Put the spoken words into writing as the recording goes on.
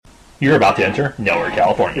You're about to enter Nowhere,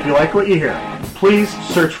 California. If you like what you hear, please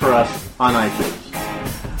search for us on iTunes.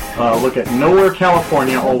 Look at Nowhere,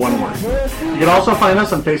 California, all one word. You can also find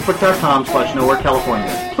us on Facebook.com/Nowhere,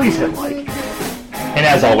 California. Please hit like. And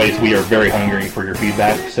as always, we are very hungry for your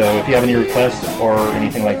feedback, so if you have any requests or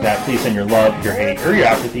anything like that, please send your love, your hate, or your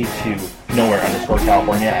apathy to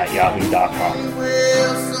nowhere_California@yahoo.com.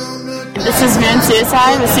 This is Moon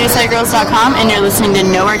Suicide with SuicideGirls.com, and you're listening to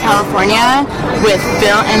Nowhere, California with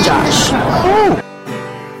Bill and Josh.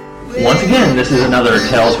 Once again, this is another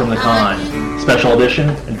Tales from the Con special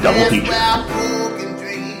edition double feature.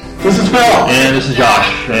 This is Bill. And this is Josh.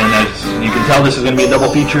 And as you can tell, this is going to be a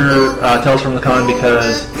double feature Tales from the Con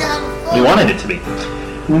because we wanted it to be.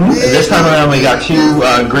 This time around, we got two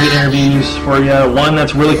great interviews for you. One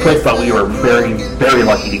that's really quick, but we were very, very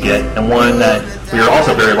lucky to get, and one that we were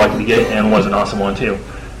also very lucky to get, and was an awesome one too.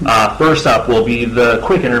 First up will be the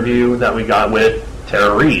quick interview that we got with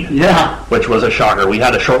Tara Reid. Yeah. Which was a shocker. We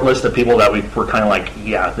had a short list of people that we were kind of like,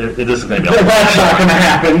 yeah, this is going to be That's not going to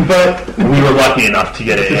happen, but we were lucky enough to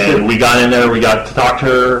get it in. We got in there, we got to talk to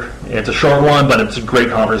her. It's a short one, but it's a great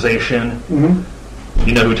conversation. Mm-hmm.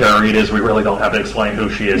 You know who Tara Reid is. We really don't have to explain who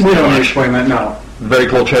she is. We don't need to explain that, no. Very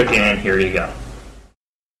cool chick, and here you go.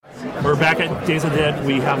 We're back at Days of the Dead.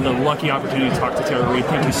 We have the lucky opportunity to talk to Tara Reid.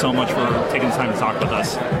 Thank you so much for taking the time to talk with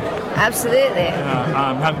us. Absolutely.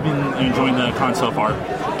 Have you been enjoying the con so far?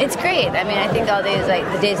 It's great. I mean, I think all these, like,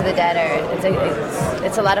 the Days of the Dead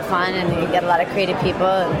it's a lot of fun, and you get a lot of creative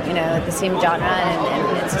people, you know, the same genre,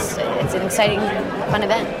 and it's an exciting, fun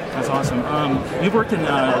event. That's awesome. You've worked in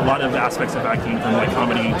a lot of aspects of acting, from like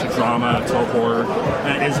comedy to drama to horror.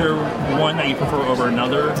 Is there one that you prefer over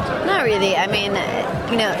another? Not really. I mean,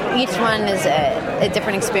 you know, each one is a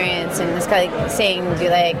different experience, and it's kind of like saying,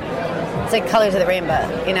 it's like colors of the rainbow,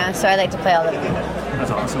 you know, so I like to play all of them.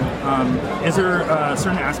 That's awesome. Is there a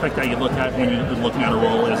certain aspect that you look at when you're looking at a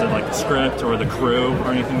role? Is it like the script or the crew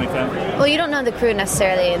or anything like that? Well, you don't know the crew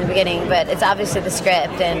necessarily in the beginning, but it's obviously the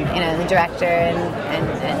script and, you know, the director and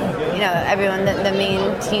you know, everyone, the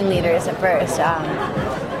main team leaders at first.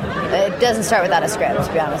 It doesn't start without a script,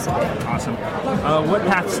 to be honest with you. Awesome. What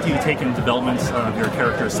paths do you take in developments of your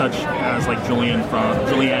characters, such as like Julianne from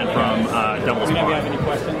Devil's Bar? Do you have any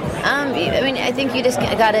questions? I mean, I think you just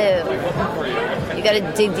gotta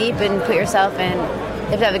dig deep and put yourself in.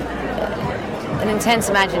 You have to have an intense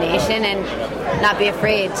imagination and not be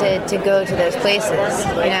afraid to go to those places,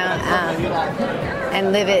 you know,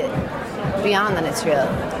 and live it beyond that it's real.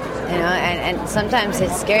 You know, and sometimes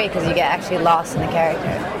it's scary because you get actually lost in the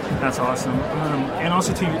character. That's awesome. And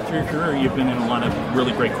also, through your career, you've been in a lot of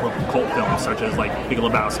really great cult films, such as like Big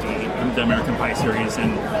Lebowski, the American Pie series,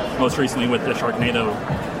 and most recently with the Sharknado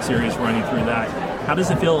series running through that. How does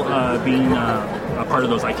it feel being a part of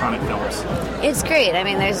those iconic films? It's great. I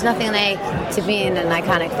mean, there's nothing like to be in an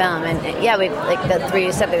iconic film. And yeah, we like the three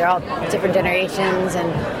you said, they're all different generations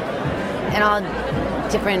and all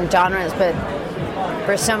different genres, but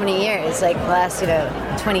for so many years, like the last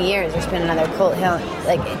 20 years, there's been another cult film.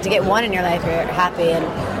 Like, to get one in your life, you're happy, and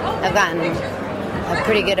I've gotten a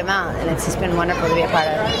pretty good amount, and it's just been wonderful to be a part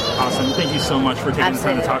of. Awesome. Thank you so much for taking the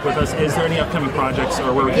time to talk with us. Is there any upcoming projects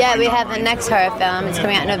or where we can we have the next horror film. It's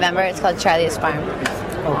coming out in November. It's called Charlie's Farm.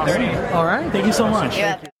 Okay. All right. Thank you so much.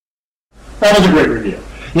 That was a great review.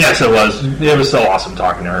 Yes, it was. It was so awesome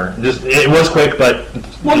talking to her. It was quick, but...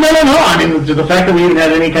 Well, no. I mean, the fact that we didn't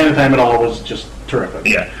have any kind of time at all was just terrific.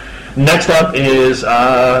 Yeah. Next up is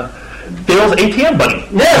Dale's ATM buddy.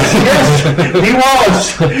 Yes, he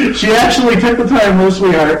was. She actually took the time, little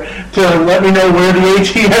sweetheart, to let me know where the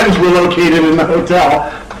ATMs were located in the hotel.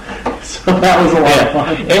 So that was a lot of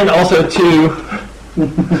fun. And also,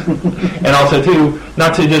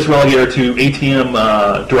 not to just relegate her to ATM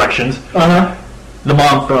directions. Uh-huh. The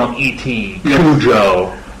mom from E.T.,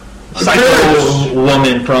 Cujo, Psycho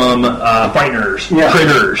woman from Frighteners,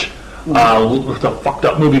 Critters, the fucked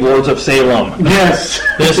up movie Lords of Salem. Yes.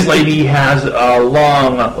 This lady has a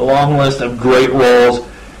long list of great roles.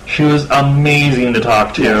 She was amazing to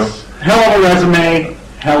talk to. Yes. Hell of a resume,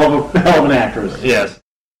 hell of an actress. Yes.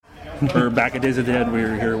 We're back at Days of the Dead.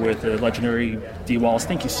 We're here with the legendary Dee Wallace.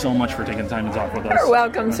 Thank you so much for taking the time to talk with us. You're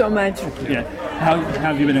welcome so much. Yeah. How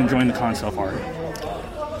have you been enjoying the con so far?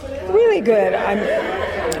 Really good.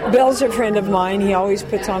 Bill's a friend of mine. He always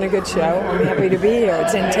puts on a good show. I'm happy to be here.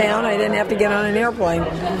 It's in town. I didn't have to get on an airplane.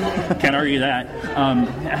 Can't argue that.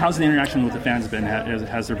 How's the interaction with the fans been?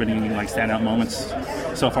 Has there been any standout moments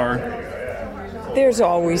so far? There's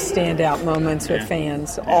always standout moments with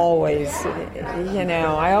fans. Always.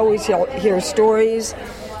 I always hear stories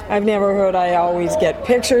I've never heard. I always get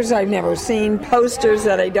pictures I've never seen, posters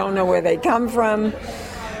that I don't know where they come from.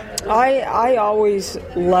 I always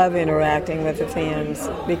love interacting with the fans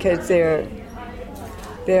because they're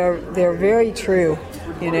very true,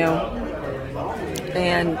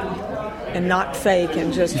 and not fake,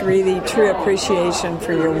 and just really true appreciation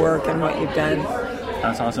for your work and what you've done.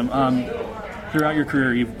 That's awesome. Throughout your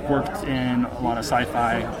career, you've worked in a lot of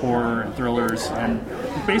sci-fi, horror, and thrillers, and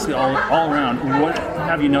basically all around. What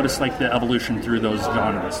have you noticed, like the evolution through those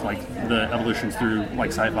genres, like the evolutions through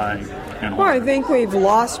like sci-fi and horror? Well, I think we've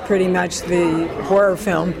lost pretty much the horror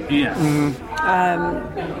film. Yeah.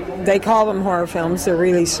 They call them horror films. They're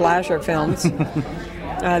really slasher films.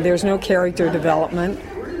 There's no character development.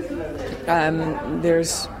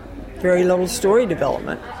 There's very little story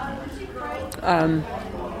development.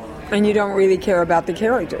 And you don't really care about the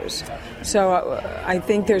characters. So I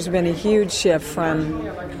think there's been a huge shift from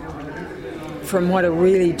what a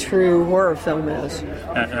really true horror film is.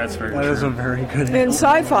 That's very That true. is a very good And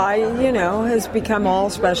sci-fi, has become all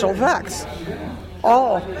special effects.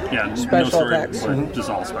 All special no story, effects. but just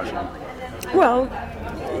all special. Well,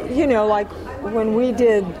 like when we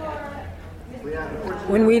did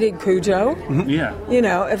Cujo, Yeah.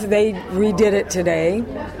 if they redid it today,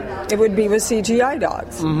 it would be with CGI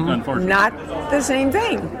dogs. Unfortunately. Not the same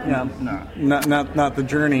thing. Yeah, No. not the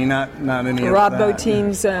journey, not any of Rob that.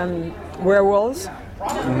 Bottin's werewolves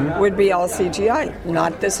would be all CGI.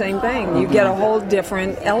 Not the same thing. You get a whole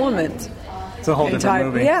different element. It's a whole different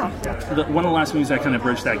movie. Yeah. One of the last movies that kind of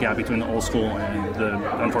bridged that gap between the old school and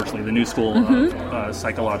unfortunately, the new school of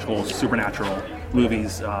psychological, supernatural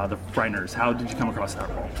movies, The Frighteners. How did you come across that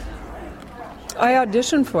role? I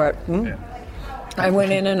auditioned for it. Yeah. I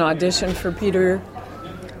went in and auditioned for Peter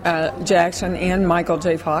Jackson and Michael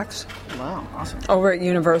J. Fox. Wow, awesome. Over at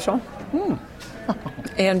Universal.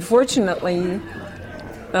 And fortunately,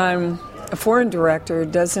 a foreign director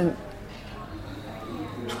doesn't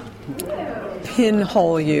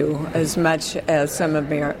pinhole you as much as some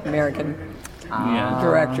American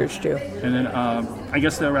directors do. And then I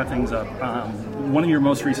guess to wrap things up, one of your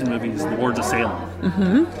most recent movies, The Lords of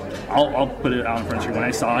Salem. I'll put it out in front of you. When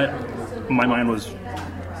I saw it, my mind was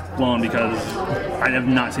blown because I have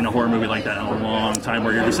not seen a horror movie like that in a long time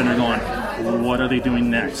where you're just sitting there going, what are they doing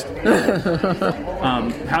next?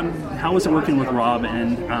 How was it working with Rob?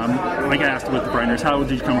 And like I asked with The Frighteners, how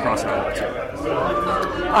did you come across that?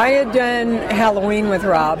 I had done Halloween with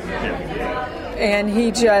Rob, and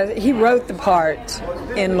he wrote the part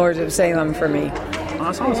in Lords of Salem for me. Oh,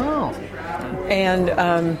 that's awesome. And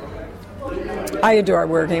I adore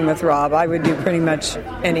working with Rob. I would do pretty much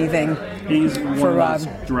anything. He's one For of Rob.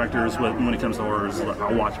 those directors when it comes to horrors.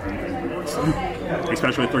 I'll watch anything.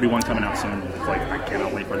 Especially with 31 coming out soon. Like, I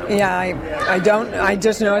cannot wait for that. Yeah, I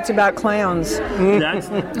just know it's about clowns.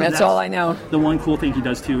 That's all I know. The one cool thing he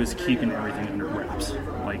does too is keeping everything under wraps.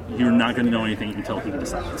 Like, you're not going to know anything until he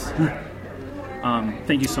decides.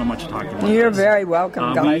 Thank you so much for talking about You're this. very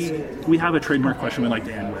welcome, guys. We have a trademark question we'd like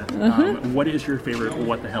to end with. What is your favorite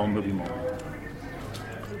what the hell movie moment?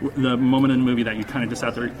 The moment in the movie that you kind of just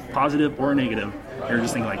out there, positive or negative, you're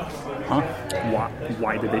just thinking like, huh?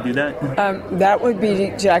 Why did they do that? That would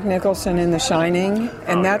be Jack Nicholson in The Shining,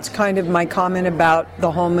 and that's kind of my comment about the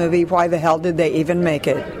whole movie. Why the hell did they even make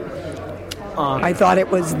it? I thought it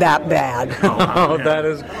was that bad. Oh, that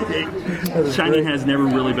is Shining has never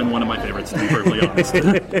really been one of my favorites, to be perfectly honest.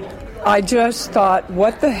 I just thought,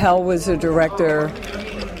 what the hell was a director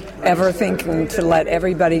ever thinking to let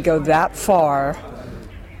everybody go that far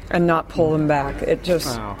and not pull them back? It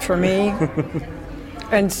just, for me,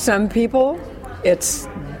 and some people, it's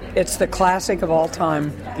the classic of all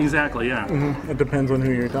time. Exactly, yeah. It depends on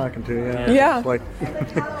who you're talking to. Yeah. Like,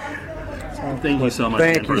 Thank you so much.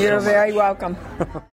 Thank again you. for- You're very welcome.